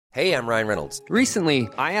Hey, I'm Ryan Reynolds. Recently,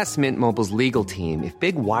 I asked Mint Mobile's legal team if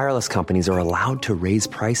big wireless companies are allowed to raise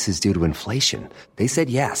prices due to inflation. They said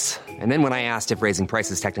yes. And then when I asked if raising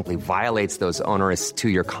prices technically violates those onerous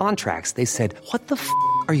two-year contracts, they said, "What the f***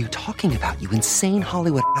 are you talking about, you insane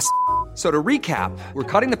Hollywood ass?" So to recap, we're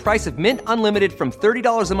cutting the price of Mint Unlimited from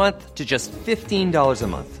 $30 a month to just $15 a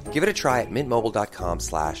month. Give it a try at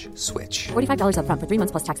mintmobile.com/switch. $45 up front for 3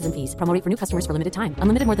 months plus taxes and fees. Promo rate for new customers for limited time.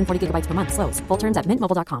 Unlimited more than 40 gigabytes per month. Slows full terms at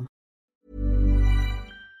mintmobile.com.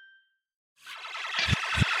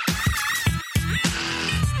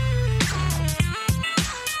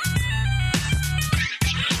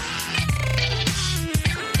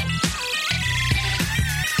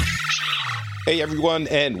 Hey everyone,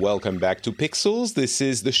 and welcome back to Pixels. This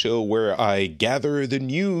is the show where I gather the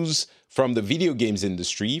news from the video games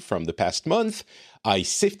industry from the past month. I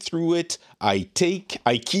sift through it, I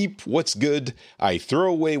keep what's good, I throw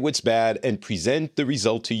away what's bad, and present the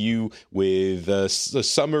result to you with a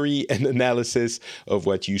summary and analysis of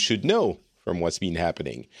what you should know from what's been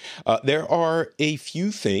happening. There are a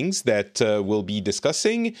few things that we'll be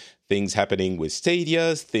discussing, things happening with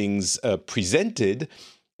Stadia, things presented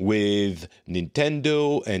with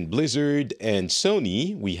Nintendo and Blizzard and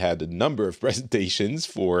Sony. We had a number of presentations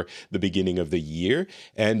for the beginning of the year,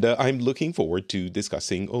 and I'm looking forward to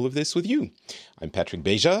discussing all of this with you. I'm Patrick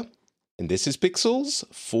Beja, and this is Pixels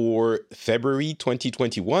for February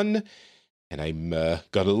 2021, and I'm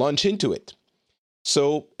gonna launch into it.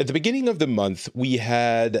 So at the beginning of the month, we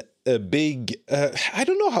had a big, I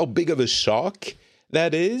don't know how big of a shock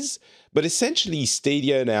that is, but essentially,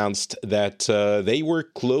 Stadia announced that they were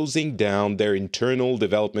closing down their internal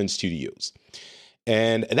development studios.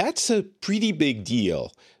 And that's a pretty big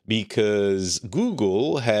deal because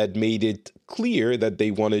Google had made it clear that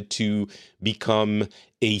they wanted to become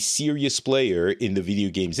a serious player in the video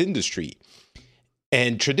games industry.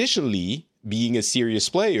 And traditionally, being a serious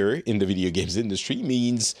player in the video games industry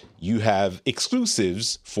means you have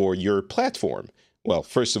exclusives for your platform. Well,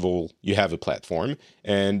 first of all, you have a platform,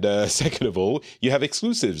 and second of all, you have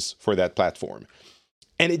exclusives for that platform.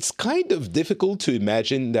 And it's kind of difficult to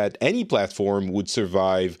imagine that any platform would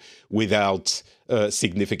survive without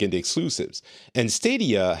significant exclusives. And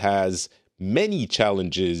Stadia has many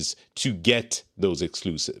challenges to get those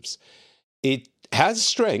exclusives. It has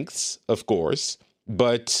strengths, of course,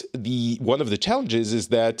 but one of the challenges is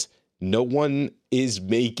that no one is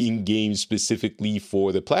making games specifically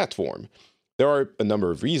for the platform. There are a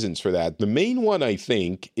number of reasons for that. The main one, I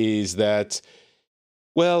think, is that,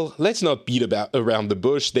 well, let's not beat around the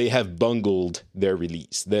bush. They have bungled their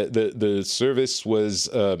release. The service was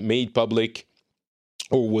made public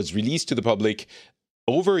or was released to the public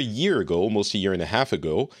over a year ago, almost a year and a half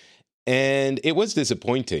ago, and it was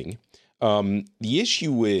disappointing. The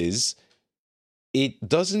issue is it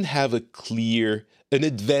doesn't have an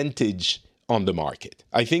advantage on the market.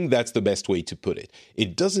 I think that's the best way to put it.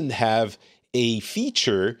 It doesn't have a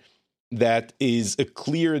feature that is a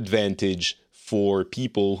clear advantage for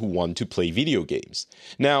people who want to play video games.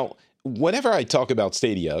 Now, whenever I talk about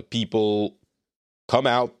Stadia, people come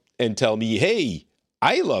out and tell me, hey,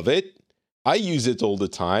 I love it. I use it all the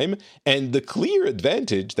time. And the clear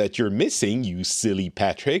advantage that you're missing, you silly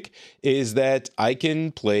Patrick, is that I can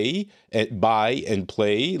buy and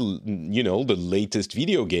play, the latest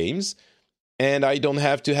video games, and I don't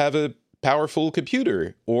have to have a powerful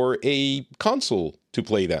computer or a console to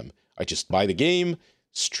play them. I just buy the game,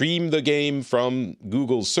 stream the game from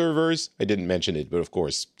Google's servers. I didn't mention it, but of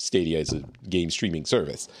course, Stadia is a game streaming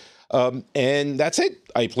service. And that's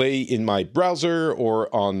it. I play in my browser or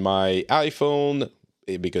on my iPhone,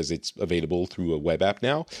 because it's available through a web app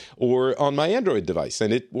now, or on my Android device,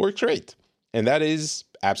 and it works great. And that is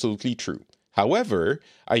absolutely true. However,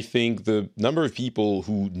 I think the number of people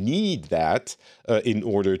who need that in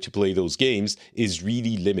order to play those games is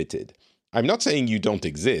really limited. I'm not saying you don't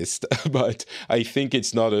exist, but I think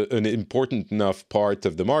it's not an important enough part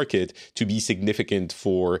of the market to be significant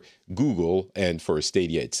for Google and for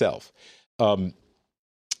Stadia itself. And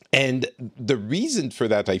the reason for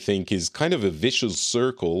that, I think, is kind of a vicious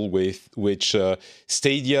circle with which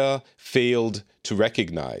Stadia failed to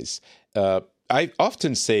recognize. I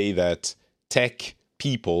often say that tech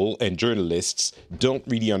people and journalists don't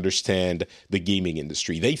really understand the gaming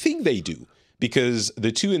industry. They think they do, because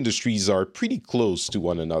the two industries are pretty close to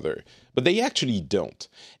one another, but they actually don't.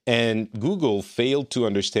 And Google failed to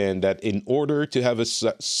understand that in order to have a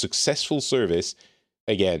successful service,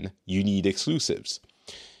 again, you need exclusives.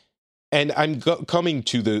 And I'm coming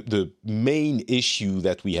to the main issue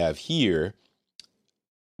that we have here,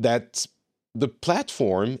 that the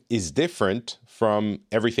platform is different from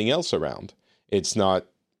everything else around. It's not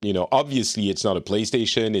Obviously it's not a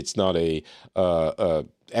PlayStation, it's not a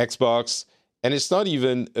Xbox, and it's not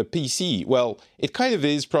even a PC. Well, it kind of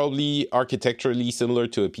is probably architecturally similar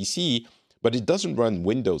to a PC, but it doesn't run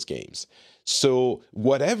Windows games. So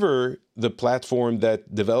whatever the platform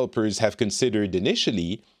that developers have considered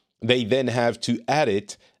initially, they then have to add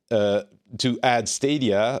it, to add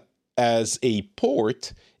Stadia as a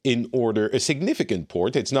port a significant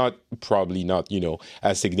port. It's probably not,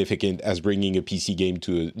 as significant as bringing a PC game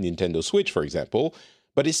to a Nintendo Switch, for example,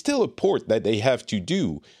 but it's still a port that they have to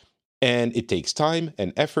do. And it takes time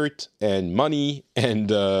and effort and money and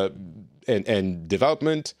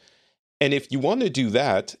development. And if you want to do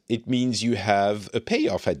that, it means you have a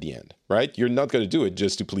payoff at the end, right? You're not going to do it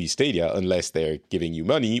just to please Stadia unless they're giving you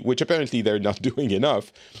money, which apparently they're not doing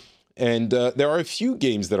enough. And there are a few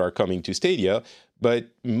games that are coming to Stadia, but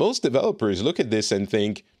most developers look at this and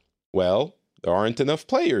think, well, there aren't enough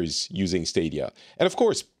players using Stadia. And of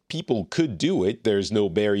course, people could do it. There's no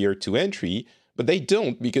barrier to entry, but they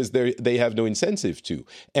don't because they have no incentive to.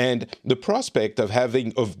 And the prospect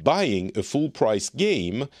of buying a full price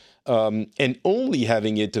game and only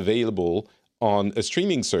having it available on a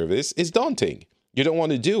streaming service is daunting. You don't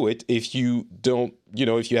want to do it if you don't,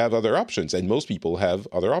 if you have other options, and most people have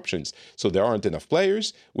other options. So there aren't enough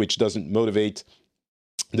players, which doesn't motivate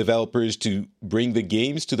developers to bring the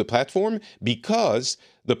games to the platform because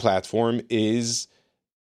the platform is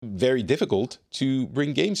very difficult to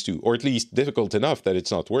bring games to, or at least difficult enough that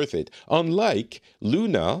it's not worth it. Unlike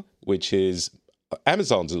Luna, which is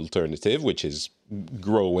Amazon's alternative, which is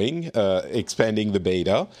growing, expanding the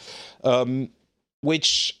beta,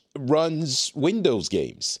 which runs Windows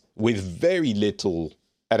games with very little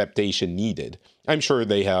adaptation needed. I'm sure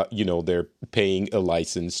they have, they're paying a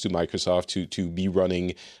license to Microsoft to be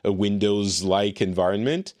running a Windows-like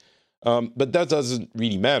environment. But that doesn't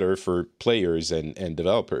really matter for players and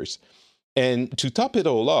developers. And to top it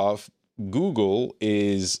all off, Google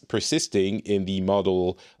is persisting in the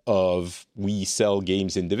model of we sell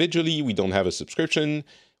games individually, we don't have a subscription,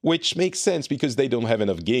 which makes sense because they don't have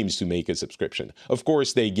enough games to make a subscription. Of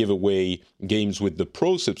course, they give away games with the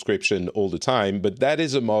Pro subscription all the time, but that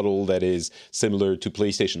is a model that is similar to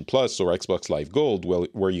PlayStation Plus or Xbox Live Gold,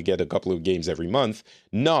 where you get a couple of games every month,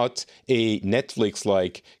 not a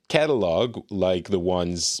Netflix-like catalog like the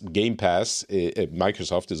ones Game Pass,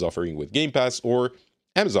 Microsoft is offering with Game Pass, or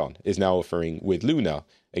Amazon is now offering with Luna.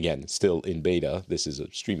 Again, still in beta. This is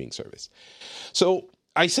a streaming service. So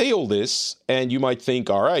I say all this, and you might think,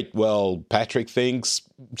 all right, well, Patrick thinks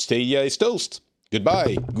Stadia is toast.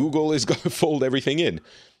 Goodbye. Google is going to fold everything in.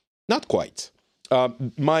 Not quite.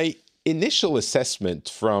 My initial assessment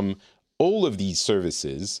from all of these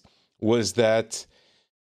services was that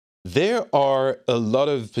there are a lot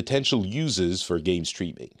of potential uses for game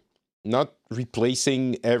streaming. Not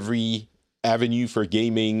replacing every avenue for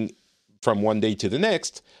gaming from one day to the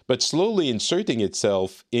next, but slowly inserting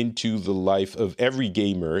itself into the life of every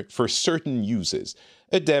gamer for certain uses.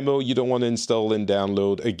 A demo you don't want to install and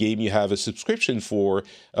download, a game you have a subscription for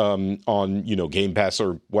on Game Pass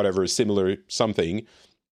or whatever, similar something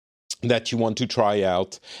that you want to try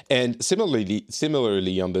out. And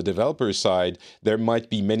similarly on the developer side, there might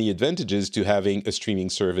be many advantages to having a streaming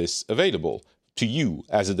service available to you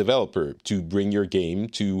as a developer to bring your game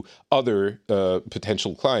to other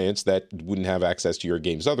potential clients that wouldn't have access to your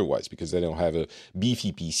games otherwise because they don't have a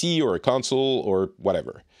beefy PC or a console or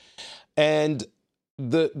whatever. And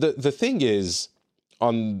the thing is,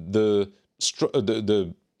 on the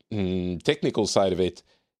technical side of it,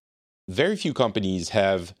 very few companies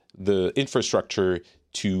have the infrastructure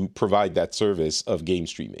to provide that service of game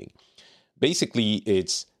streaming. Basically,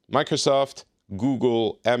 it's Microsoft,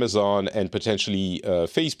 Google, Amazon, and potentially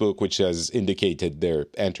Facebook, which has indicated they're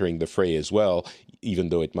entering the fray as well, even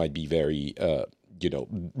though it might be very,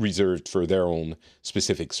 reserved for their own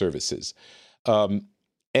specific services.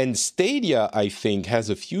 And Stadia, I think, has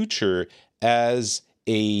a future as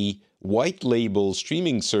a white label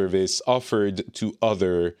streaming service offered to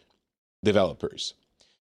other developers.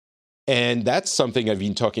 And that's something I've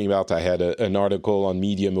been talking about. I had an article on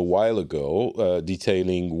Medium a while ago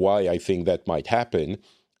detailing why I think that might happen.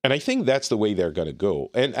 And I think that's the way they're going to go.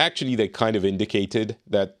 And actually, they kind of indicated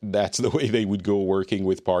that that's the way they would go working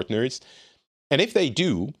with partners. And if they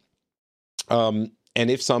do, and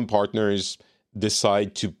if some partners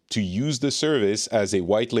decide to use the service as a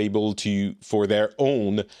white label for their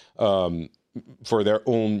own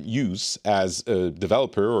use as a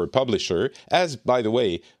developer or a publisher, as, by the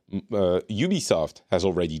way, Ubisoft has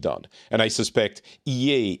already done. And I suspect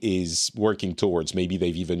EA is working towards, maybe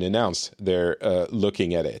they've even announced they're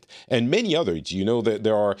looking at it. And many others, you know, that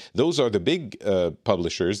those are the big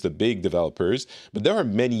publishers, the big developers, but there are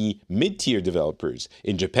many mid-tier developers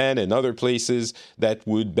in Japan and other places that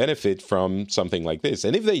would benefit from something like this.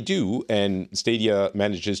 And if they do, and Stadia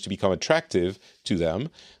manages to become attractive to them,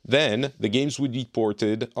 then the games would be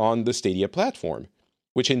ported on the Stadia platform,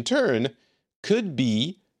 which in turn could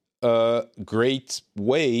be a great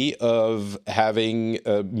way of having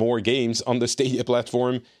more games on the Stadia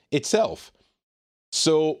platform itself.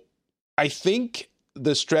 So I think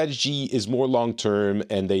the strategy is more long-term,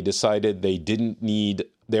 and they decided they didn't need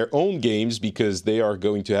their own games because they are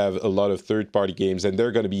going to have a lot of third-party games, and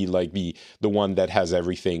they're going to be like the one that has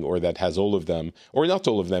everything, or that has all of them, or not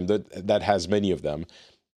all of them, that has many of them.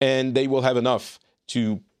 And they will have enough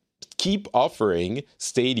to keep offering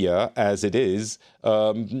Stadia as it is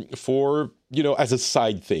for, you know, as a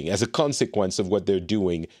side thing, as a consequence of what they're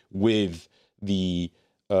doing with the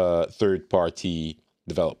third-party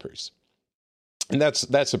developers. And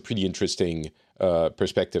that's a pretty interesting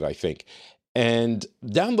perspective, I think. And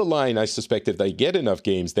down the line, I suspect if they get enough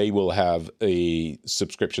games, they will have a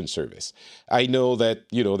subscription service. I know that,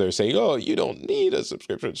 you know, they're saying, oh, you don't need a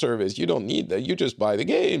subscription service. You don't need that. You just buy the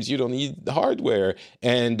games. You don't need the hardware.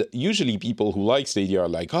 And usually people who like Stadia are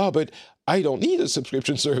like, oh, but I don't need a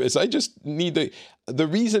subscription service. I just need the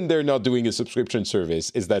reason they're not doing a subscription service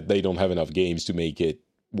is that they don't have enough games to make it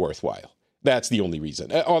worthwhile. That's the only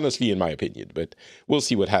reason, honestly, in my opinion. But we'll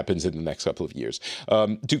see what happens in the next couple of years.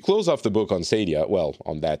 To close off the book on Stadia, well,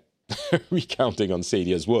 on that recounting on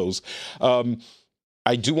Stadia's woes,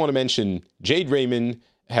 I do want to mention Jade Raymond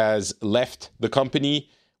has left the company,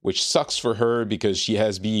 which sucks for her because she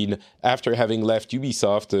has been, after having left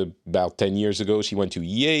Ubisoft about 10 years ago, she went to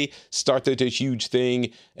EA, started a huge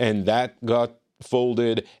thing, and that got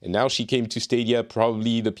folded, and now she came to Stadia.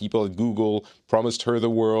 Probably the people at Google promised her the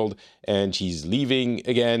world, and she's leaving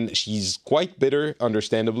again. She's quite bitter,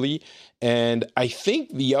 understandably. And I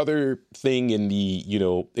think the other thing in the, you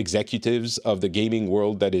know, executives of the gaming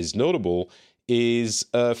world that is notable is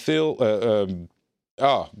Phil.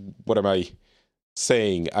 What am I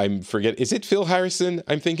saying? I'm forget. Is it Phil Harrison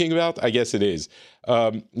I'm thinking about? I guess it is.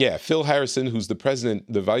 Phil Harrison, who's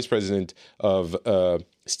the vice president of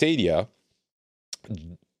Stadia.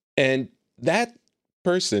 And that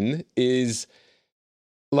person is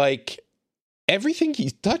like, everything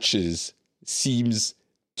he touches seems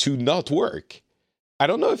to not work. I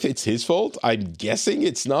don't know if it's his fault. I'm guessing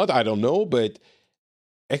it's not. I don't know. But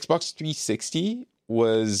Xbox 360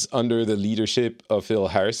 was under the leadership of Phil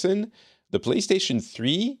Harrison. The PlayStation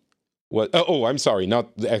 3 was... Oh, I'm sorry.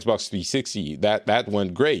 Not the Xbox 360. That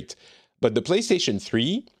went great. But the PlayStation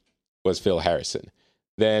 3 was Phil Harrison.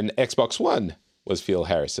 Then Xbox One was Phil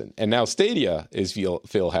Harrison. And now Stadia is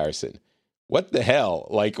Phil Harrison. What the hell?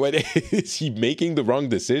 Like, what, is he making the wrong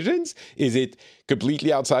decisions? Is it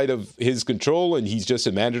completely outside of his control and he's just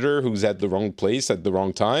a manager who's at the wrong place at the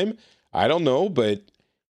wrong time? I don't know, but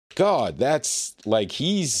God, that's like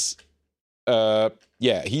he's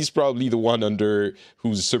probably the one under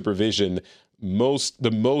whose supervision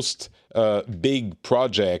the most big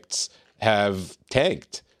projects have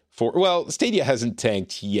tanked. Stadia hasn't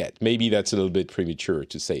tanked yet. Maybe that's a little bit premature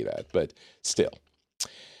to say that, but still.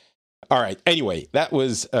 All right. Anyway, that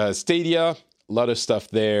was Stadia. A lot of stuff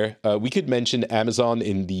there. We could mention Amazon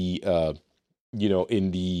in the,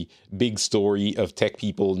 in the big story of tech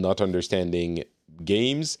people not understanding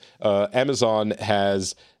games. Amazon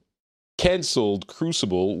has canceled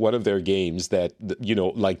Crucible, one of their games that,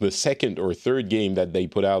 like the second or third game that they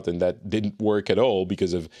put out and that didn't work at all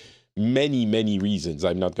because of many, many reasons.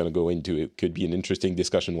 I'm not going to go into it. Could be an interesting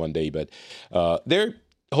discussion one day, but they're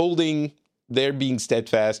being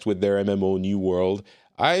steadfast with their MMO New World.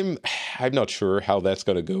 I'm not sure how that's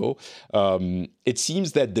going to go. It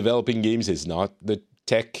seems that developing games is not the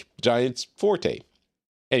tech giant's forte.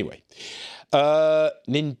 Anyway,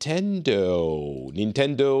 Nintendo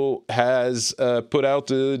has put out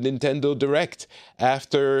a Nintendo Direct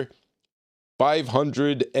after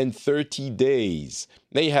 530 days.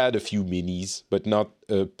 They had a few minis, but not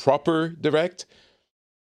a proper Direct.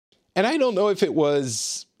 And I don't know if it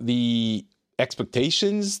was the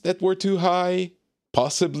expectations that were too high,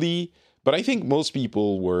 possibly, but I think most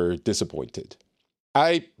people were disappointed.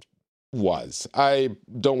 I was. I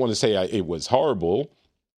don't want to say it was horrible,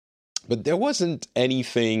 but there wasn't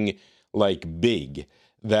anything like big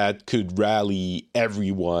that could rally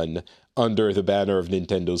everyone under the banner of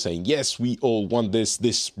Nintendo saying, yes, we all want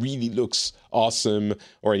this really looks awesome,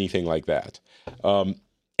 or anything like that.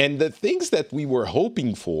 And the things that we were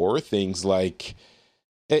hoping for, things like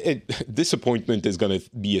disappointment is going to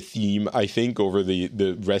be a theme, I think, over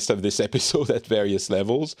the rest of this episode at various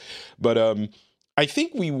levels. But I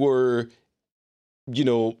think we were,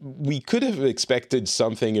 we could have expected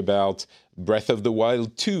something about Breath of the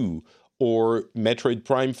Wild 2 or Metroid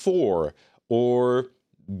Prime 4 or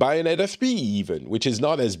Bayonetta 3 even, which is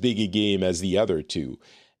not as big a game as the other two.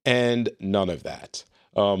 And none of that.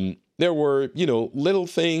 There were, little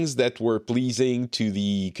things that were pleasing to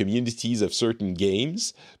the communities of certain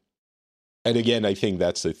games. And again, I think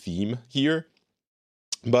that's a theme here.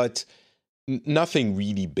 But nothing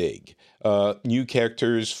really big. New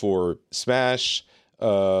characters for Smash,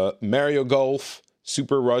 Mario Golf,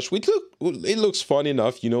 Super Rush, it looks fun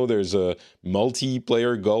enough. There's a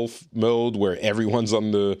multiplayer golf mode where everyone's on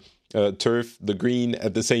the turf, the green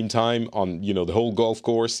at the same time, on, the whole golf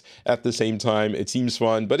course at the same time. It seems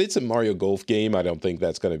fun, but it's a Mario Golf game. I don't think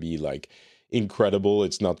that's going to be, incredible.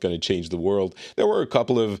 It's not going to change the world. There were a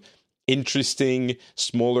couple of interesting,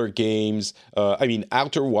 smaller games.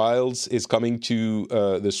 Outer Wilds is coming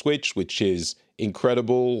to the Switch, which is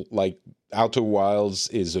incredible. Outer Wilds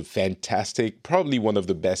is a fantastic, probably one of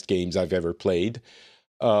the best games I've ever played.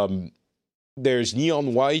 There's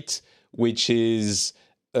Neon White, which is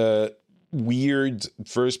a weird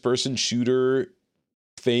first-person shooter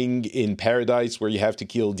thing in Paradise where you have to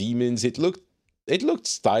kill demons. It looked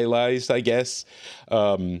stylized, I guess.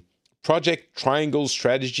 Project Triangle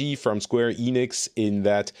Strategy from Square Enix in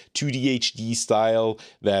that 2D HD style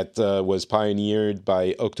that was pioneered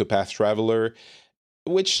by Octopath Traveler,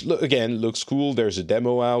 which, again, looks cool. There's a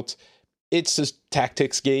demo out. It's a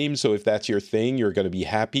tactics game, so if that's your thing, you're going to be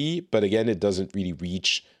happy. But again, it doesn't really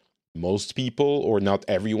reach most people, or not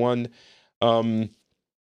everyone. There's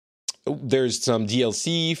some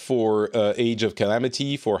DLC for Age of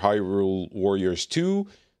Calamity for Hyrule Warriors 2.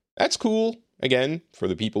 That's cool. Again, for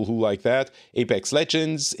the people who like that. Apex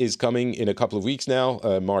Legends is coming in a couple of weeks now,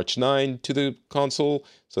 March 9 to the console.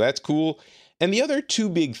 So that's cool. And the other two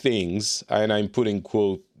big things, and I'm putting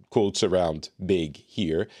quotes around big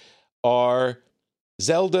here, are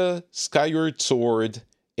Zelda Skyward Sword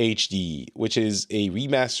HD, which is a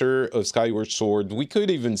remaster of Skyward Sword. We could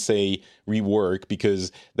even say rework,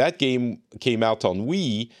 because that game came out on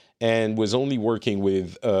Wii and was only working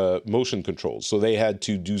with motion controls. So they had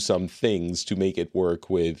to do some things to make it work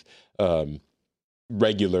with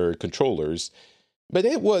regular controllers. But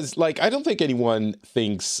it was I don't think anyone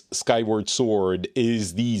thinks Skyward Sword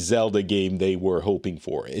is the Zelda game they were hoping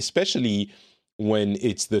for, especially when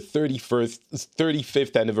it's the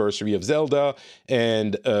 35th anniversary of Zelda,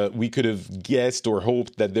 and we could have guessed or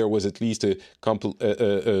hoped that there was at least a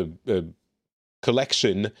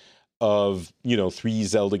collection of 3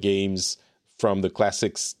 Zelda games from the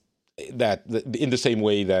classics, that in the same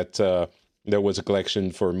way that there was a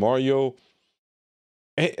collection for Mario.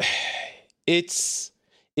 It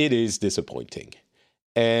is disappointing,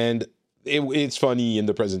 and it's funny in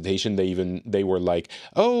the presentation they were like,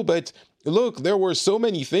 oh, but look, there were so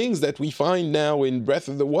many things that we find now in Breath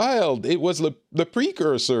of the Wild. It was the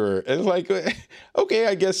precursor. And okay,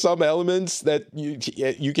 I guess some elements that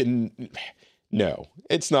you can... No,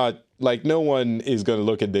 it's not. No one is going to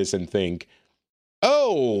look at this and think,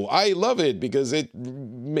 oh, I love it because it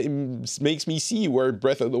makes me see where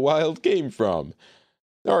Breath of the Wild came from.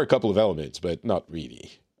 There are a couple of elements, but not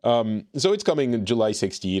really. So it's coming in July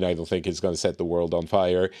 16. I don't think it's going to set the world on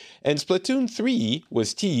fire. And Splatoon 3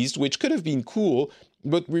 was teased, which could have been cool,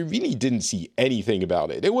 but we really didn't see anything about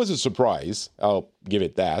it. It was a surprise. I'll give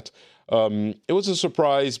it that. It was a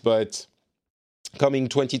surprise, but coming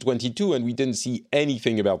 2022, and we didn't see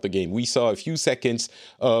anything about the game. We saw a few seconds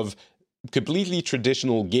of completely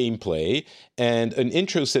traditional gameplay and an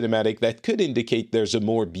intro cinematic that could indicate there's a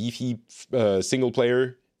more beefy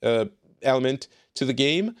single-player element to the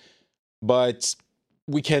game, but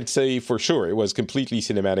we can't say for sure. It was completely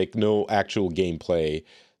cinematic, no actual gameplay.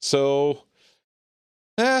 So,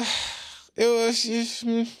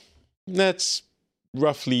 that's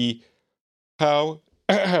roughly how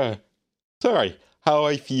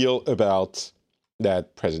I feel about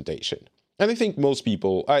that presentation. And I think most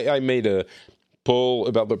people, I made a poll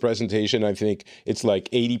about the presentation. I think it's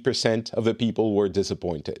 80% of the people were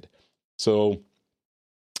disappointed. So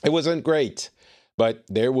it wasn't great, but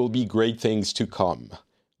there will be great things to come,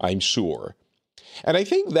 I'm sure. And I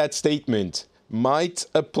think that statement might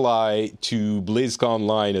apply to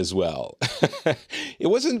BlizzConline as well. It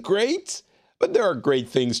wasn't great, but there are great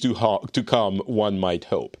things to come, one might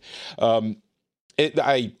hope.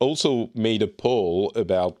 I also made a poll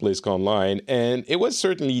about BlizzConline, and it was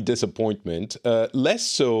certainly disappointment. Less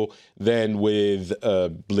so than with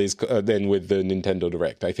than with the Nintendo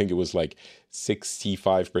Direct. I think it was like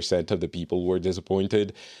 65% of the people were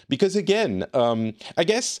disappointed because, again, I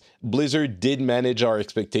guess Blizzard did manage our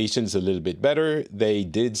expectations a little bit better. They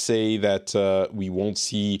did say that we won't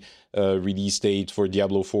see a release date for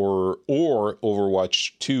Diablo 4 or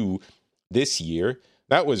Overwatch 2 this year.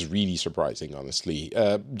 That was really surprising, honestly.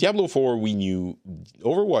 Diablo 4, we knew.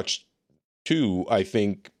 Overwatch 2, I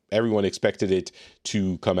think everyone expected it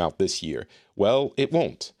to come out this year. Well, it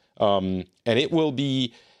won't. And it will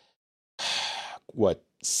be,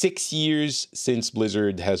 6 years since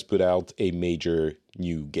Blizzard has put out a major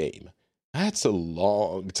new game. That's a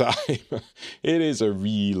long time. It is a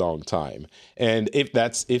really long time. And if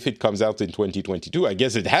it comes out in 2022, I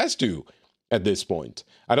guess it has to. At this point,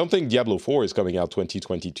 I don't think Diablo 4 is coming out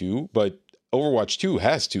 2022, but Overwatch 2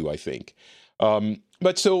 has to, I think.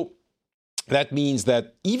 But so that means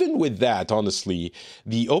that even with that, honestly,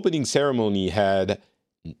 the opening ceremony had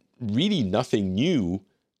really nothing new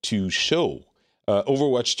to show.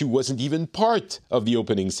 Overwatch 2 wasn't even part of the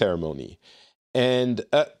opening ceremony. And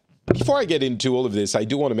before I get into all of this, I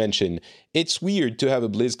do want to mention it's weird to have a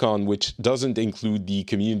BlizzCon which doesn't include the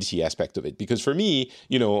community aspect of it. Because for me,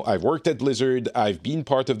 I've worked at Blizzard, I've been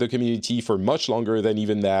part of the community for much longer than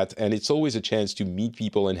even that, and it's always a chance to meet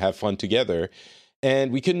people and have fun together.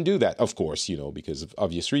 And we couldn't do that, of course, because of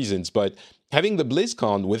obvious reasons. But having the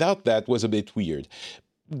BlizzCon without that was a bit weird.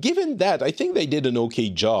 Given that, I think they did an okay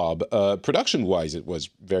job. Production-wise, it was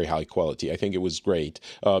very high quality. I think it was great.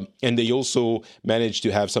 And they also managed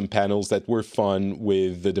to have some panels that were fun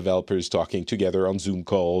with the developers talking together on Zoom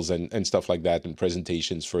calls and stuff like that, and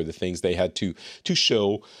presentations for the things they had to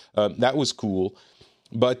show. That was cool.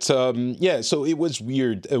 But so it was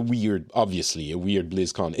obviously a weird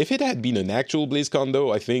BlizzCon. If it had been an actual BlizzCon,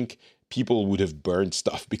 though, I think people would have burned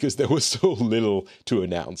stuff because there was so little to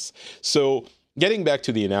announce. So getting back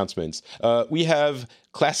to the announcements, we have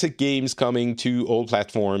classic games coming to all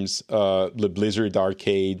platforms. The Blizzard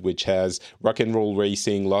Arcade, which has Rock and Roll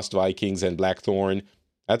Racing, Lost Vikings, and Blackthorn.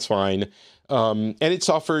 That's fine. And it's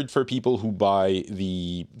offered for people who buy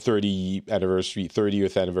the 30th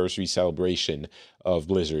anniversary celebration of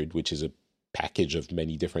Blizzard, which is a package of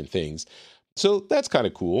many different things. So that's kind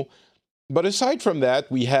of cool. But aside from that,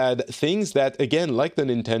 we had things that, again, like the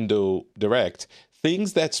Nintendo Direct,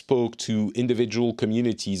 things that spoke to individual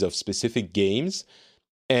communities of specific games,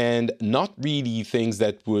 and not really things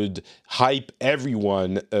that would hype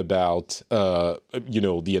everyone about,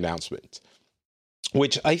 the announcement.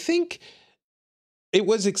 Which I think it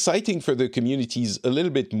was exciting for the communities a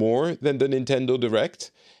little bit more than the Nintendo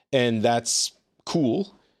Direct, and that's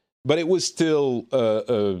cool. But it was still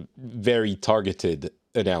a very targeted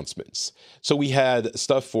announcements. So we had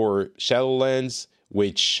stuff for Shadowlands,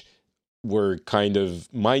 which were kind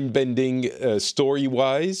of mind-bending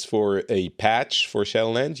story-wise for a patch for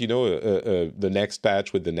Shadowlands, the next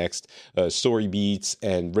patch with the next story beats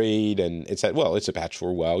and raid, and it's a patch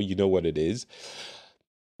for WoW, you know what it is.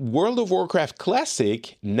 World of Warcraft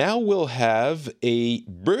Classic now will have a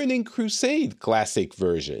Burning Crusade Classic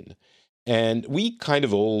version. And we kind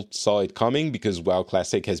of all saw it coming because WoW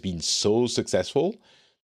Classic has been so successful.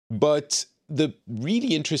 But the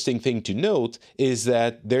really interesting thing to note is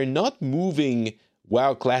that they're not moving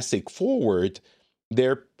WoW Classic forward.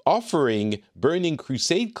 They're offering Burning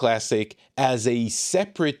Crusade Classic as a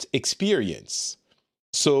separate experience.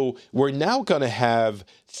 So we're now going to have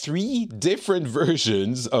 3 different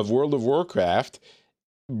versions of World of Warcraft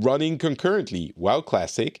running concurrently. WoW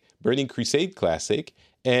Classic, Burning Crusade Classic,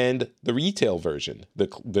 and the retail version,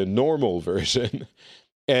 the normal version.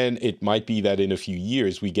 And it might be that in a few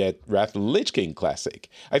years we get Wrath of the Lich King Classic.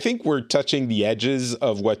 I think we're touching the edges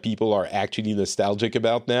of what people are actually nostalgic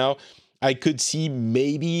about now. I could see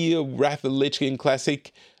maybe a Wrath of the Lich King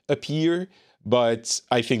Classic appear, but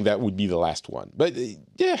I think that would be the last one. But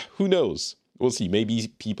who knows? We'll see.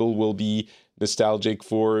 Maybe people will be nostalgic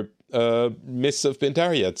for Mists of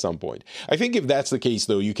Pandaria at some point. I think if that's the case,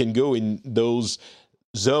 though, you can go in those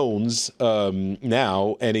zones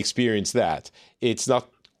now and experience that. It's not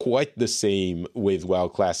quite the same with WoW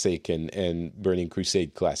Classic and Burning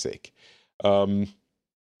Crusade Classic.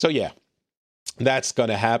 That's going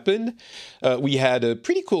to happen. We had a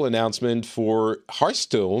pretty cool announcement for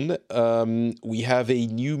Hearthstone. We have a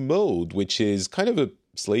new mode, which is kind of a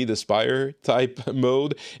Slay the Spire type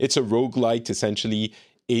mode. It's a roguelite, essentially,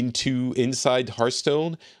 inside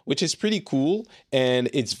Hearthstone, which is pretty cool. And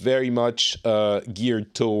it's very much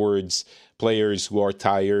geared towards players who are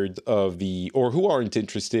tired of or who aren't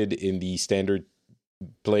interested in the standard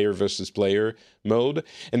player versus player mode.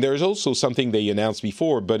 And there's also something they announced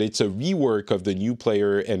before, but it's a rework of the new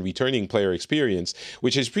player and returning player experience,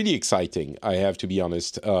 which is pretty exciting, I have to be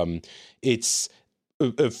honest. It's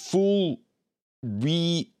a full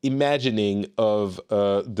reimagining of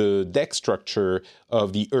the deck structure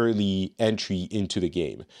of the early entry into the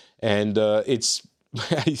game. And it's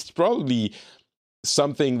probably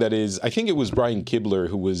something that is, I think it was Brian Kibler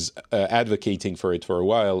who was advocating for it for a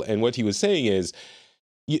while. And what he was saying is,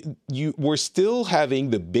 you we're still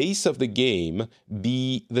having the base of the game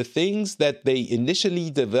be the things that they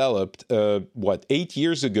initially developed, 8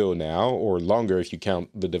 years ago now, or longer if you count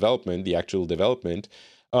the actual development.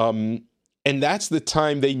 And that's the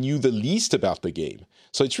time they knew the least about the game.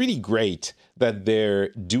 So it's really great that they're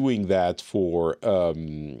doing that for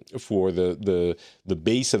the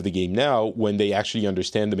base of the game now, when they actually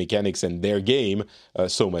understand the mechanics and their game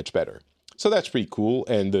so much better. So that's pretty cool.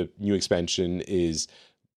 And the new expansion is,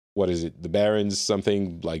 what is it? The Barrens,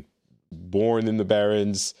 something like Born in the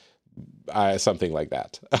Barrens, something like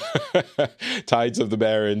that. Tides of the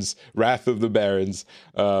Barrens, Wrath of the Barrens.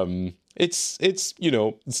 It's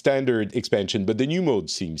standard expansion, but the new mode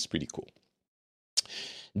seems pretty cool.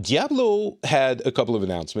 Diablo had a couple of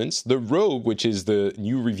announcements. The Rogue, which is the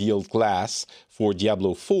new revealed class for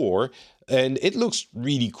Diablo 4, and it looks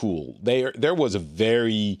really cool. There was a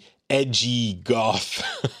very edgy goth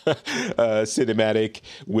cinematic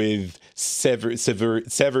with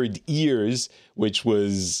severed ears, which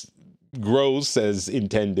was gross as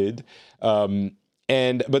intended. But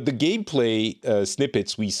the gameplay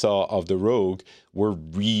snippets we saw of the Rogue were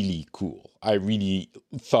really cool. I really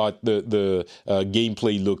thought the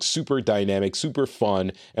gameplay looked super dynamic, super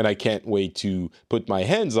fun, and I can't wait to put my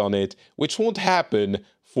hands on it, which won't happen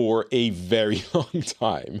for a very long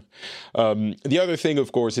time. The other thing,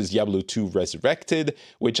 of course, is Diablo 2 Resurrected,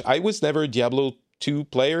 which I was never a Diablo 2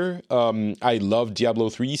 player. I loved Diablo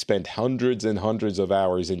 3, spent hundreds and hundreds of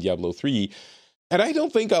hours in Diablo 3, and I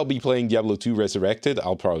don't think I'll be playing Diablo 2 Resurrected.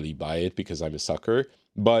 I'll probably buy it because I'm a sucker.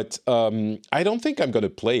 But I don't think I'm going to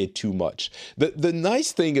play it too much. The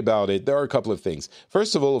nice thing about it, there are a couple of things.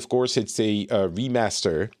 First of all, of course, it's a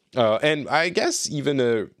remaster. And I guess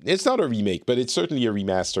it's not a remake, but it's certainly a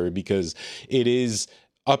remaster because it is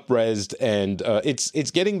up-resed and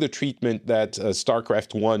it's getting the treatment that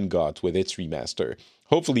StarCraft 1 got with its remaster.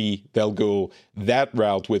 Hopefully, they'll go that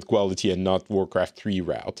route with quality and not Warcraft 3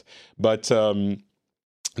 route. But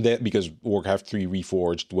because Warcraft 3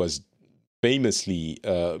 Reforged was famously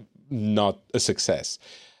not a success,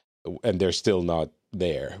 and they're still not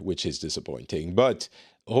there, which is disappointing. But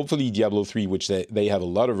hopefully Diablo 3, which they have a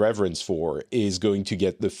lot of reverence for, is going to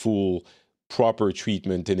get the full proper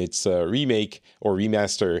treatment in its remake or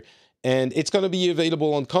remaster, and it's going to be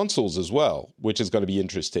available on consoles as well, which is going to be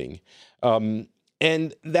interesting.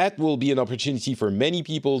 And that will be an opportunity for many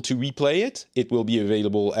people to replay it. It will be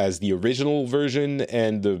available as the original version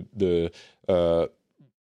and the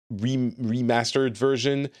remastered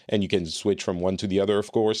version, and you can switch from one to the other,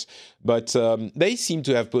 of course. But they seem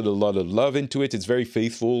to have put a lot of love into it. It's very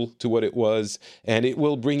faithful to what it was, and it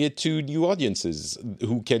will bring it to new audiences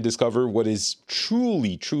who can discover what is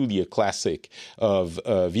truly, truly a classic of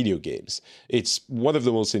video games. It's one of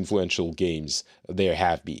the most influential games there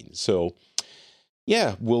have been. So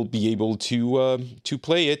yeah, we'll be able to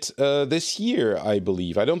play it this year, I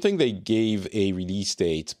believe. I don't think they gave a release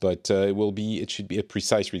date, but it should be a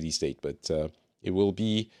precise release date, but it will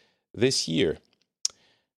be this year.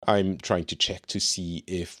 I'm trying to check to see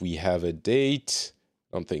if we have a date.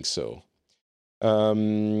 I don't think so.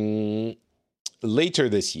 Later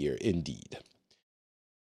this year, indeed.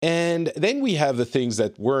 And then we have the things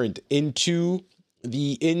that weren't into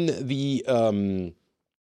the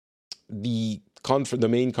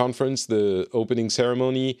main conference, the opening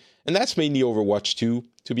ceremony, and that's mainly Overwatch 2,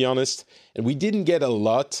 to be honest. And we didn't get a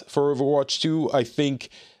lot for Overwatch 2. I think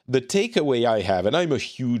the takeaway I have, and I'm a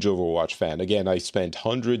huge Overwatch fan. Again, I spent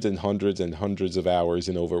hundreds and hundreds and hundreds of hours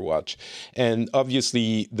in Overwatch. And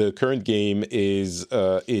obviously, the current game is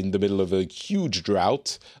in the middle of a huge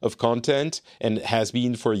drought of content, and has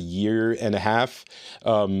been for a year and a half.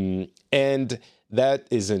 And that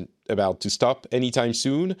isn't about to stop anytime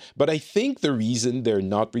soon. But I think the reason they're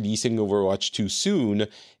not releasing Overwatch 2 soon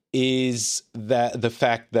is that the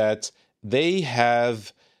fact that they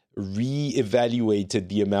have re-evaluated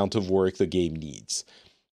the amount of work the game needs.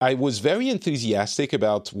 I was very enthusiastic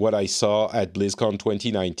about what I saw at BlizzCon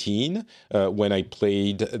 2019 when I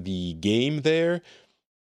played the game there.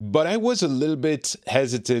 But I was a little bit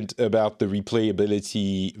hesitant about the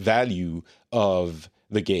replayability value of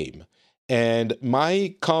the game. And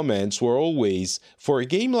my comments were always, for a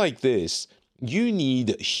game like this, you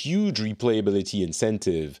need huge replayability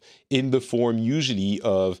incentive in the form usually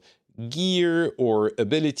of gear or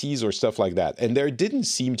abilities or stuff like that. And there didn't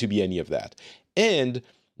seem to be any of that. And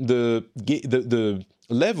the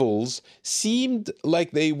levels seemed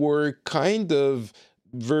like they were kind of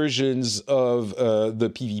versions of the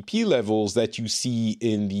PvP levels that you see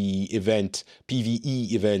in the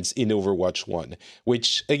PvE events in Overwatch 1,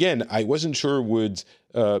 which, again, I wasn't sure would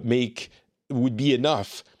be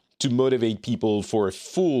enough to motivate people for a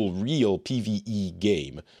full, real PvE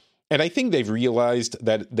game. And I think they've realized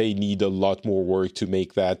that they need a lot more work to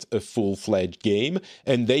make that a full-fledged game,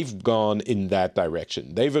 and they've gone in that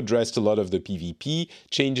direction. They've addressed a lot of the PvP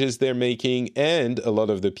changes they're making and a lot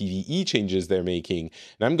of the PvE changes they're making.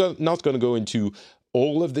 And I'm not going to go into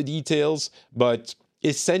all of the details, but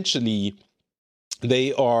essentially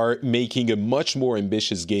they are making a much more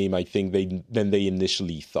ambitious game, I think, than they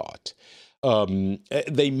initially thought.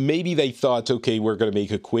 They thought, okay, we're going to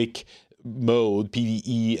make a quick mode,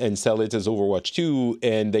 PvE, and sell it as Overwatch 2,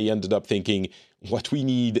 and they ended up thinking, what we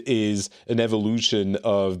need is an evolution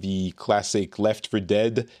of the classic Left 4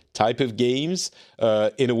 Dead type of games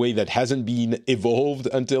in a way that hasn't been evolved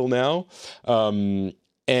until now. Pardon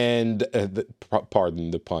the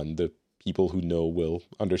pun, the people who know will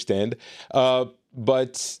understand.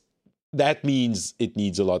 But that means it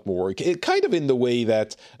needs a lot more work. It kind of in the way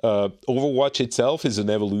that Overwatch itself is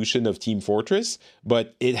an evolution of Team Fortress,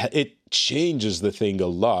 but it changes the thing a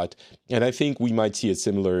lot, and I think we might see a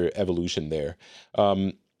similar evolution there.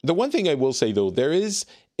 The one thing I will say, though, there is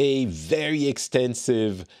a very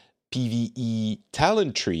extensive PvE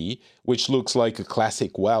talent tree, which looks like a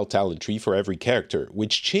classic WoW talent tree for every character,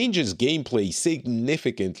 which changes gameplay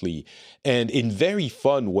significantly and in very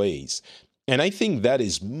fun ways. And I think that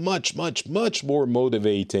is much, much, much more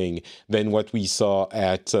motivating than what we saw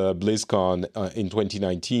at BlizzCon in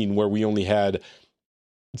 2019, where we only had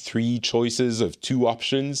 3 choices of 2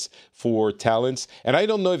 options for talents. And I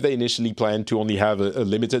don't know if they initially planned to only have a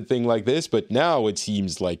limited thing like this, but now it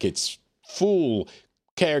seems like it's full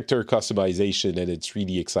character customization, and it's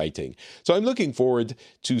really exciting. So I'm looking forward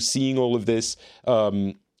to seeing all of this.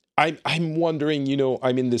 I'm wondering,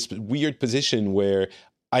 I'm in this weird position where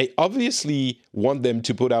I obviously want them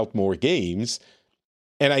to put out more games,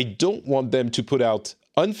 and I don't want them to put out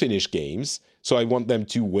unfinished games. So I want them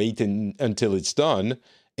to wait until it's done.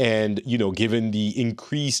 And, given the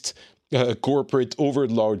increased corporate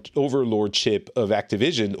overlordship of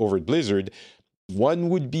Activision over Blizzard, one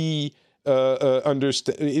would be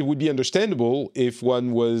it would be understandable if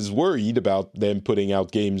one was worried about them putting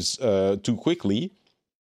out games too quickly.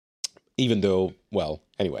 Even though, well,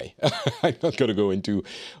 anyway, I'm not going to go into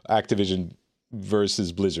Activision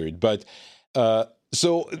versus Blizzard. But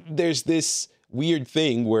so there's this weird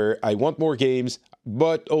thing where I want more games,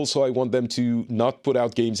 but also I want them to not put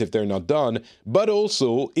out games if they're not done. But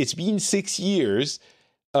also, it's been 6 years.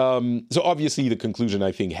 So obviously the conclusion,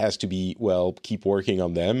 I think, has to be, well, keep working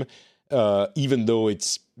on them. Even though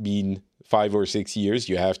it's been 5 or 6 years,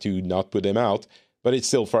 you have to not put them out. But it's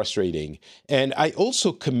still frustrating. And I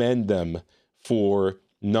also commend them for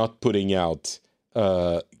not putting out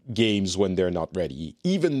games when they're not ready,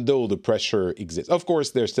 even though the pressure exists. Of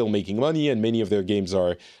course, they're still making money, and many of their games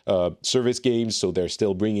are service games, so they're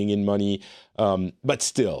still bringing in money. But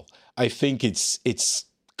still, I think it's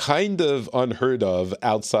kind of unheard of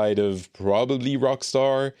outside of probably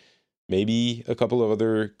Rockstar, maybe a couple of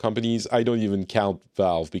other companies. I don't even count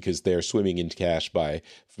Valve because they're swimming in cash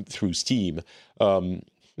through Steam.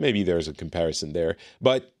 Maybe there's a comparison there.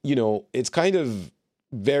 But, it's kind of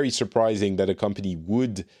very surprising that a company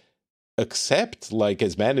would accept,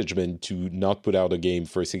 as management, to not put out a game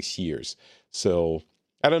for 6 years. So,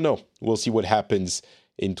 I don't know. We'll see what happens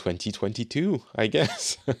in 2022, I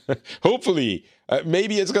guess. Hopefully.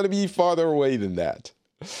 Maybe it's going to be farther away than that.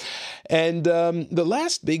 And the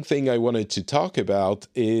last big thing I wanted to talk about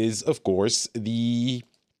is, of course, the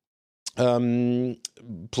PlayStation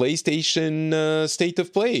State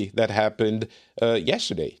of Play that happened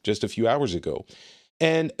yesterday, just a few hours ago.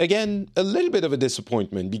 And again, a little bit of a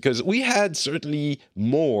disappointment because we had certainly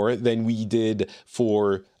more than we did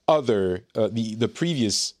for other the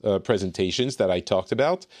previous presentations that I talked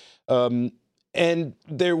about. And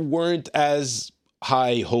there weren't as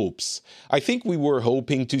high hopes. I think we were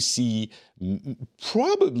hoping to see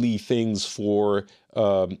probably things for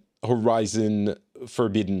Horizon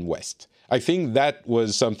Forbidden West. I think that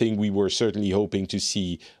was something we were certainly hoping to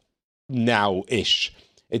see now-ish.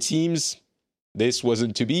 It seems this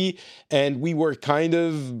wasn't to be, and we were kind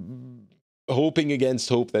of hoping against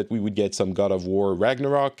hope that we would get some God of War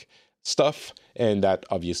Ragnarok stuff, and that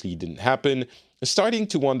obviously didn't happen. Starting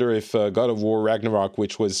to wonder if God of War Ragnarok,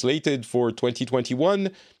 which was slated for 2021,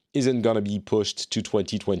 isn't going to be pushed to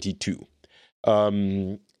 2022.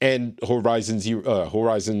 And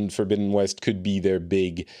Horizon Forbidden West could be their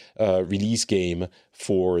big release game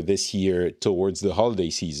for this year towards the holiday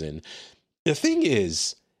season. The thing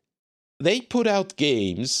is, they put out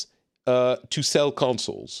games to sell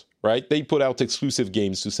consoles, right? They put out exclusive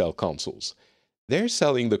games to sell consoles. They're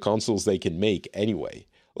selling the consoles they can make anyway.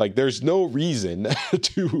 Like, there's no reason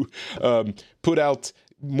to put out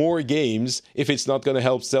more games if it's not going to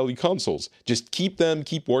help sell you consoles. Just keep them,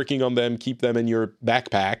 keep working on them, keep them in your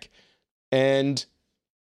backpack, and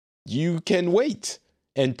you can wait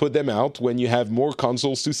and put them out when you have more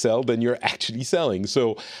consoles to sell than you're actually selling.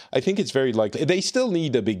 So I think it's very likely. They still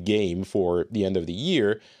need a big game for the end of the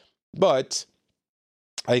year, but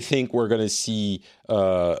I think we're going to see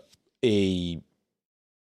a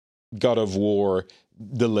God of War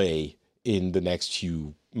delay in the next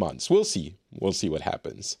few months. We'll see what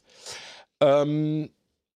happens. So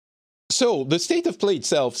the state of play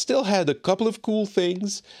itself still had a couple of cool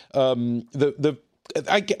things.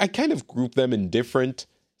 I kind of group them in different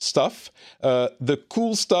stuff. The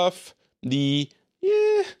cool stuff, the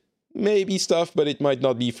maybe stuff, but it might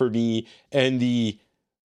not be for me, and the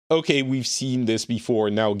okay, we've seen this before,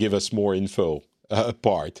 now give us more info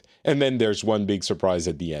part. And then there's one big surprise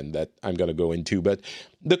at the end that I'm going to go into. But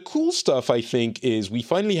the cool stuff, I think, is we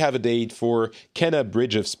finally have a date for Kena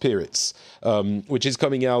Bridge of Spirits, which is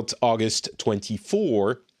coming out August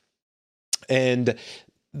 24. And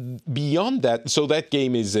beyond that, so that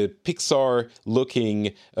game is a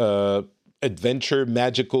Pixar-looking adventure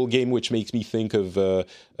magical game, which makes me think of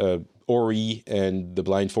Ori and the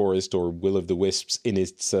Blind Forest or Will of the Wisps in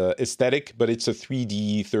its aesthetic, but it's a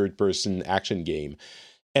 3D third-person action game.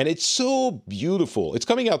 And it's so beautiful. It's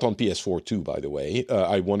coming out on PS4 too, by the way.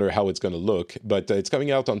 I wonder how it's going to look, but it's coming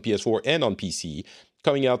out on PS4 and on PC,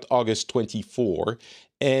 coming out August 24.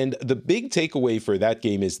 And the big takeaway for that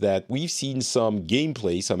game is that we've seen some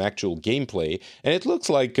gameplay, some actual gameplay, and it looks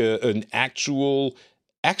like an actual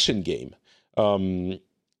action game.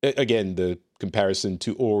 Again, the comparison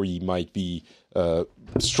to Ori might be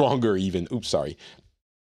stronger even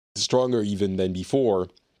than before.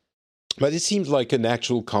 But it seems like an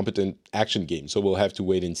actual competent action game, so we'll have to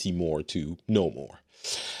wait and see more to know more.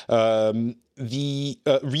 The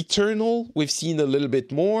Returnal, we've seen a little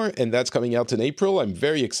bit more, and that's coming out in April. I'm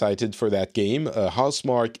very excited for that game.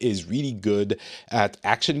 Housemarque is really good at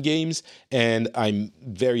action games, and I'm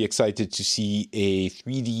very excited to see a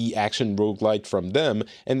 3D action roguelite from them.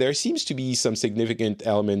 And there seems to be some significant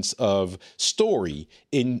elements of story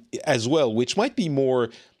in as well, which might be more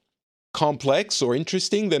complex or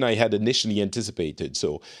interesting than I had initially anticipated.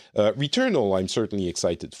 So Returnal, I'm certainly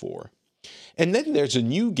excited for. And then there's a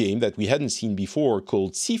new game that we hadn't seen before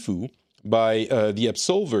called Sifu by the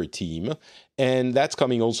Absolver team. And that's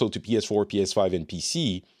coming also to PS4, PS5, and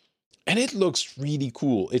PC. And it looks really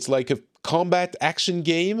cool. It's like a combat action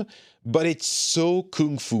game, but it's so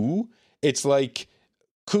kung fu. It's like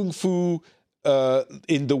kung fu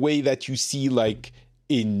in the way that you see like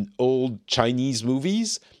in old Chinese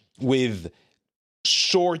movies, with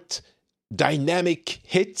short, dynamic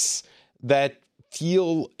hits that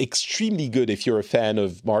feel extremely good if you're a fan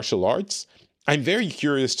of martial arts. I'm very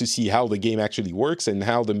curious to see how the game actually works and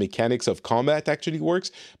how the mechanics of combat actually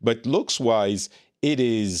works, but looks-wise, it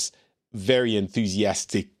is very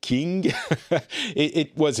enthusiastic king.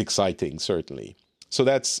 It was exciting, certainly. So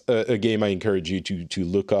that's a game I encourage you to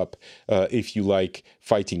look up if you like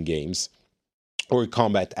fighting games or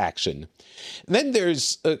combat action. And then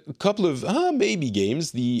there's a couple of maybe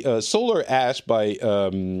games. The Solar Ash by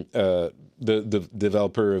the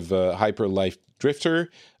developer of Hyper Light Drifter,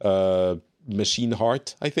 Machine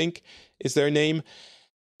Heart, I think is their name.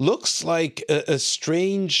 Looks like a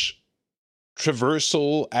strange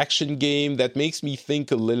traversal action game that makes me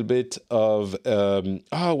think a little bit of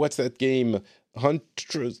what's that game?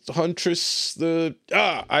 Huntress,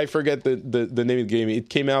 I forget the name of the game. It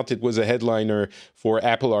came out, it was a headliner for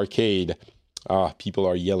Apple Arcade. People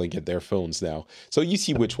are yelling at their phones now. So you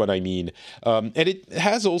see which one I mean. And it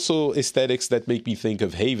has also aesthetics that make me think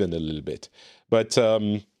of Haven a little bit. But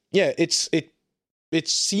it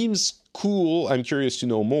seems cool. I'm curious to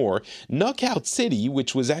know more. Knockout City,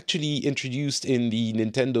 which was actually introduced in the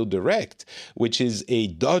Nintendo Direct, which is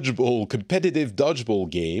a competitive dodgeball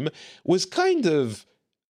game, was kind of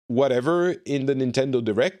whatever in the Nintendo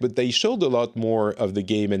Direct, but they showed a lot more of the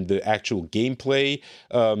game and the actual gameplay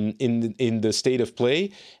in the state of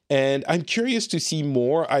play. And I'm curious to see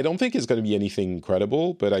more. I don't think it's going to be anything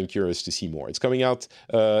incredible, but I'm curious to see more. It's coming out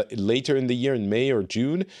later in the year, in May or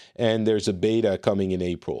June, and there's a beta coming in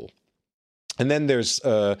April. And then there's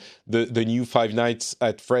the new Five Nights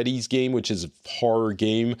at Freddy's game, which is a horror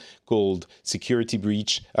game called Security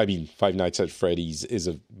Breach. I mean, Five Nights at Freddy's is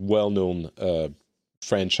a well-known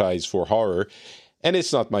franchise for horror, and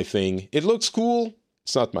it's not my thing. It looks cool.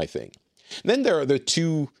 It's not my thing. Then there are the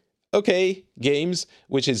two games,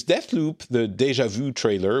 which is Deathloop, the Deja Vu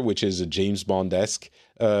trailer, which is a James Bond-esque,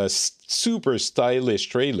 super stylish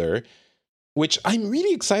trailer, which I'm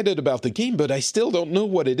really excited about the game, but I still don't know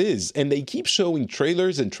what it is. And they keep showing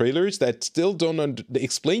trailers and trailers that still don't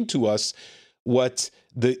explain to us what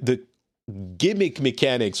the gimmick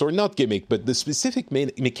mechanics, or not gimmick, but the specific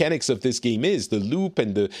mechanics of this game is, the loop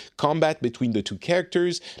and the combat between the two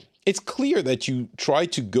characters. It's clear that you try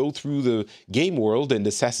to go through the game world and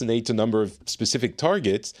assassinate a number of specific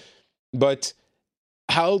targets, but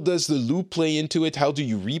how does the loop play into it? How do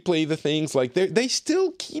you replay the things? Like, they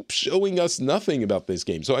still keep showing us nothing about this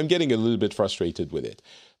game, so I'm getting a little bit frustrated with it,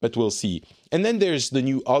 but we'll see. And then there's the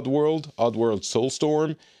new Oddworld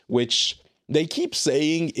Soulstorm, which they keep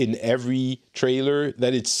saying in every trailer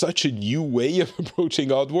that it's such a new way of approaching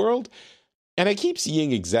Oddworld. And I keep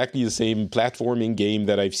seeing exactly the same platforming game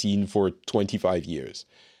that I've seen for 25 years.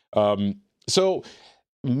 So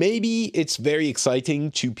maybe it's very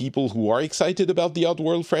exciting to people who are excited about the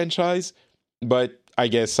Oddworld franchise, but I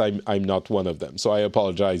guess I'm not one of them. So I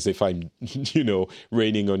apologize if I'm,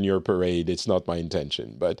 raining on your parade. It's not my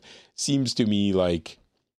intention, but seems to me like,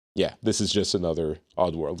 yeah, this is just another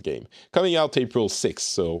Oddworld game. Coming out April 6th,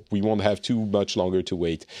 so we won't have too much longer to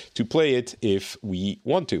wait to play it if we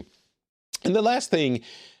want to. And the last thing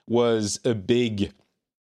was a big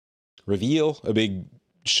reveal, a big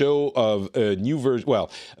show of a new version,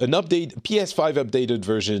 an update, PS5 updated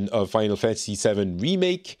version of Final Fantasy VII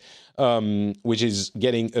Remake, which is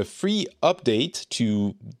getting a free update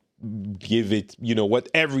to give it, what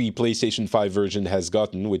every PlayStation 5 version has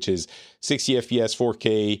gotten, which is 60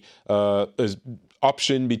 FPS, 4K,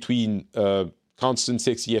 option between constant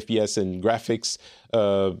 60 FPS and graphics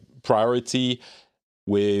priority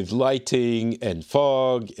with lighting and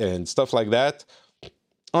fog and stuff like that.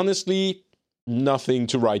 Honestly, nothing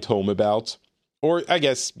to write home about. Or I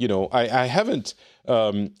guess, I haven't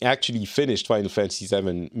actually finished Final Fantasy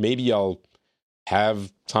VII. Maybe I'll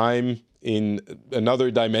have time in another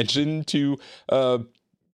dimension to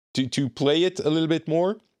play it a little bit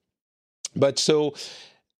more. But so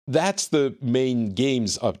that's the main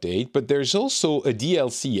games update, but there's also a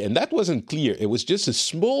DLC, and that wasn't clear. It was just a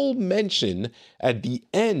small mention at the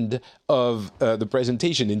end of the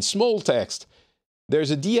presentation in small text.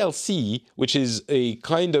 There's a DLC, which is a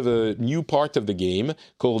kind of a new part of the game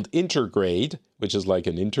called Intergrade, which is like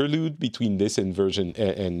an interlude between this and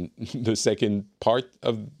the second part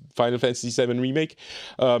of Final Fantasy VII Remake.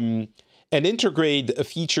 And Intergrade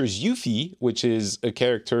features Yuffie, which is a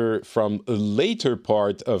character from a later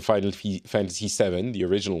part of Final Fantasy VII, the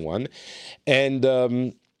original one. And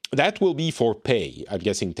that will be for pay. I'm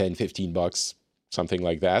guessing $10-15, something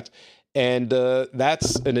like that. And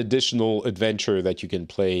that's an additional adventure that you can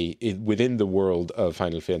play within the world of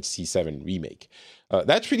Final Fantasy VII Remake.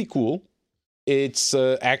 That's pretty cool. It's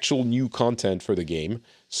actual new content for the game,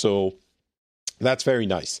 so that's very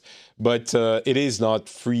nice. But it is not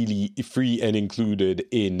free and included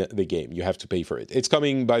in the game. You have to pay for it. It's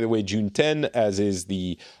coming, by the way, June 10, as is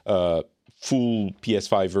the full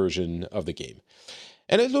PS5 version of the game.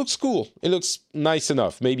 And it looks cool. It looks nice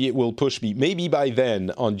enough. Maybe it will push me. Maybe by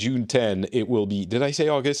then, on June 10, it will be... Did I say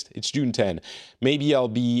August? It's June 10. Maybe I'll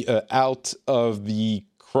be out of the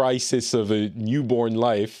crisis of a newborn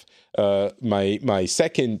life. My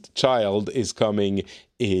second child is coming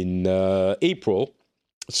in April.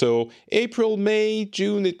 So April, May,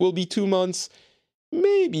 June, it will be 2 months.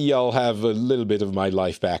 Maybe I'll have a little bit of my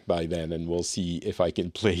life back by then, and we'll see if I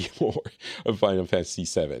can play more of Final Fantasy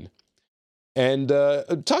VII. And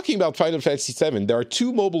talking about Final Fantasy VII, there are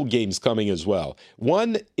 2 mobile games coming as well.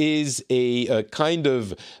 One is a kind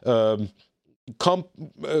of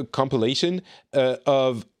compilation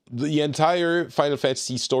of the entire Final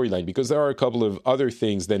Fantasy storyline, because there are a couple of other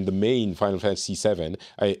things than the main Final Fantasy VII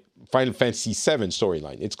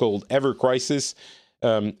storyline. It's called Ever Crisis,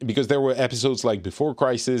 because there were episodes like Before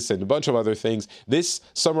Crisis and a bunch of other things. This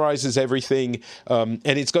summarizes everything, and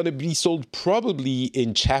it's going to be sold probably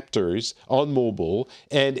in chapters on mobile.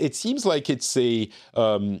 And it seems like it's the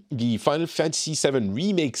Final Fantasy VII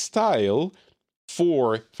Remake style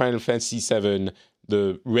for Final Fantasy VII,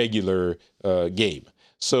 the regular game.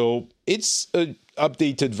 So it's an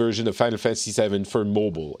updated version of Final Fantasy VII for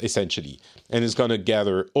mobile, essentially. And it's going to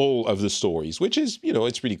gather all of the stories, which is,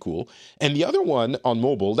 it's pretty cool. And the other one on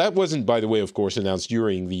mobile, that wasn't, by the way, of course, announced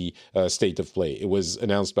during the State of Play. It was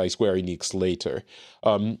announced by Square Enix later.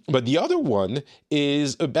 But the other one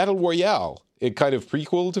is a Battle Royale. A kind of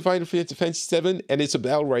prequel to Final Fantasy VII, and it's a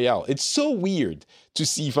Battle Royale. It's so weird to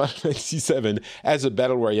see Final Fantasy VII as a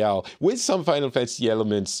Battle Royale, with some Final Fantasy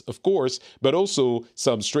elements, of course, but also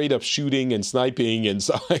some straight-up shooting and sniping and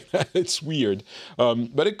stuff like that. It's weird.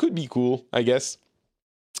 But it could be cool, I guess,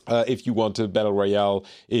 if you want a Battle Royale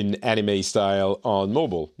in anime style on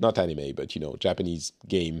mobile. Not anime, but, Japanese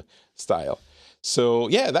game style. So,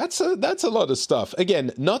 yeah, that's a lot of stuff.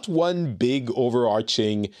 Again, not one big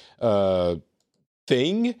overarching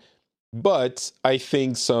thing, but I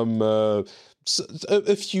think a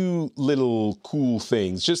few little cool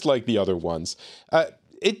things, just like the other ones.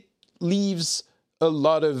 It leaves a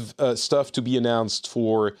lot of stuff to be announced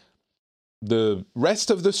for the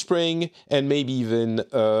rest of the spring, and maybe even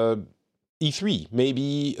E3.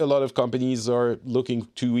 Maybe a lot of companies are looking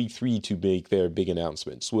to E3 to make their big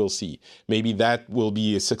announcements. We'll see. Maybe that will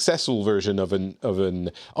be a successful version of an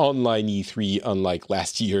online E3, unlike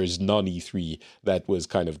last year's non-E3 that was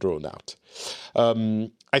kind of drawn out. I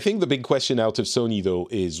think the big question out of Sony, though,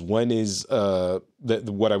 is when is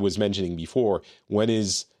what I was mentioning before, when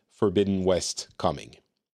is Forbidden West coming?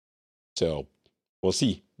 So we'll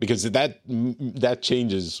see, because that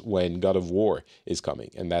changes when God of War is coming,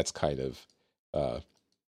 and that's kind of I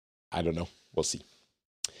don't know. We'll see.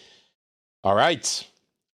 All right.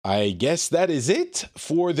 I guess that is it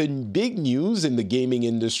for the big news in the gaming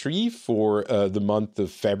industry for the month of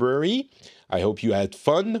February. I hope you had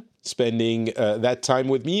fun spending that time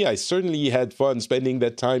with me. I certainly had fun spending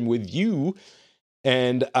that time with you.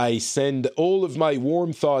 And I send all of my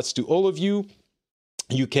warm thoughts to all of you.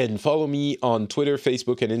 You can follow me on Twitter,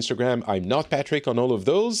 Facebook, and Instagram. I'm not Patrick on all of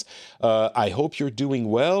those. I hope you're doing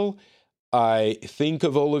well. I think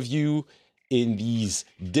of all of you in these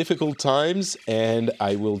difficult times, and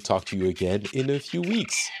I will talk to you again in a few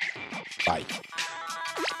weeks. Bye.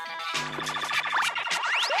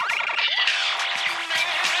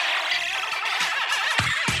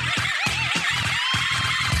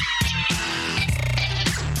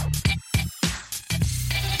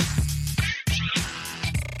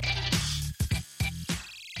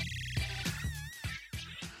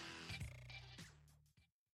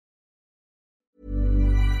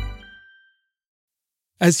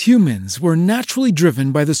 As humans, we're naturally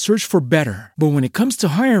driven by the search for better. But when it comes to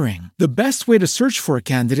hiring, the best way to search for a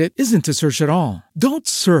candidate isn't to search at all. Don't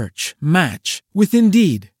search, match with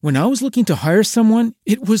Indeed. When I was looking to hire someone,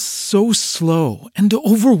 it was so slow and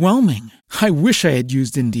overwhelming. I wish I had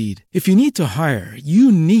used Indeed. If you need to hire,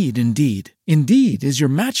 you need Indeed. Indeed is your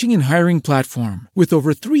matching and hiring platform with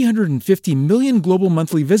over 350 million global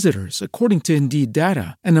monthly visitors, according to Indeed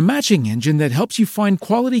data, and a matching engine that helps you find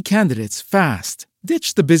quality candidates fast.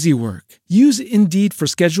 Ditch the busy work. Use Indeed for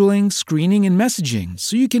scheduling, screening, and messaging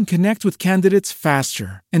so you can connect with candidates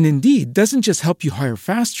faster. And Indeed doesn't just help you hire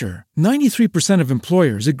faster. 93% of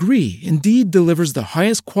employers agree Indeed delivers the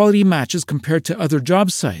highest quality matches compared to other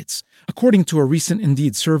job sites, according to a recent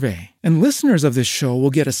Indeed survey. And listeners of this show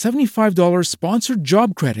will get a $75 sponsored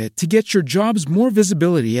job credit to get your jobs more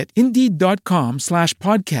visibility at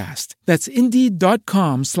Indeed.com/podcast. That's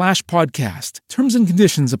Indeed.com/podcast. Terms and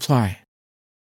conditions apply.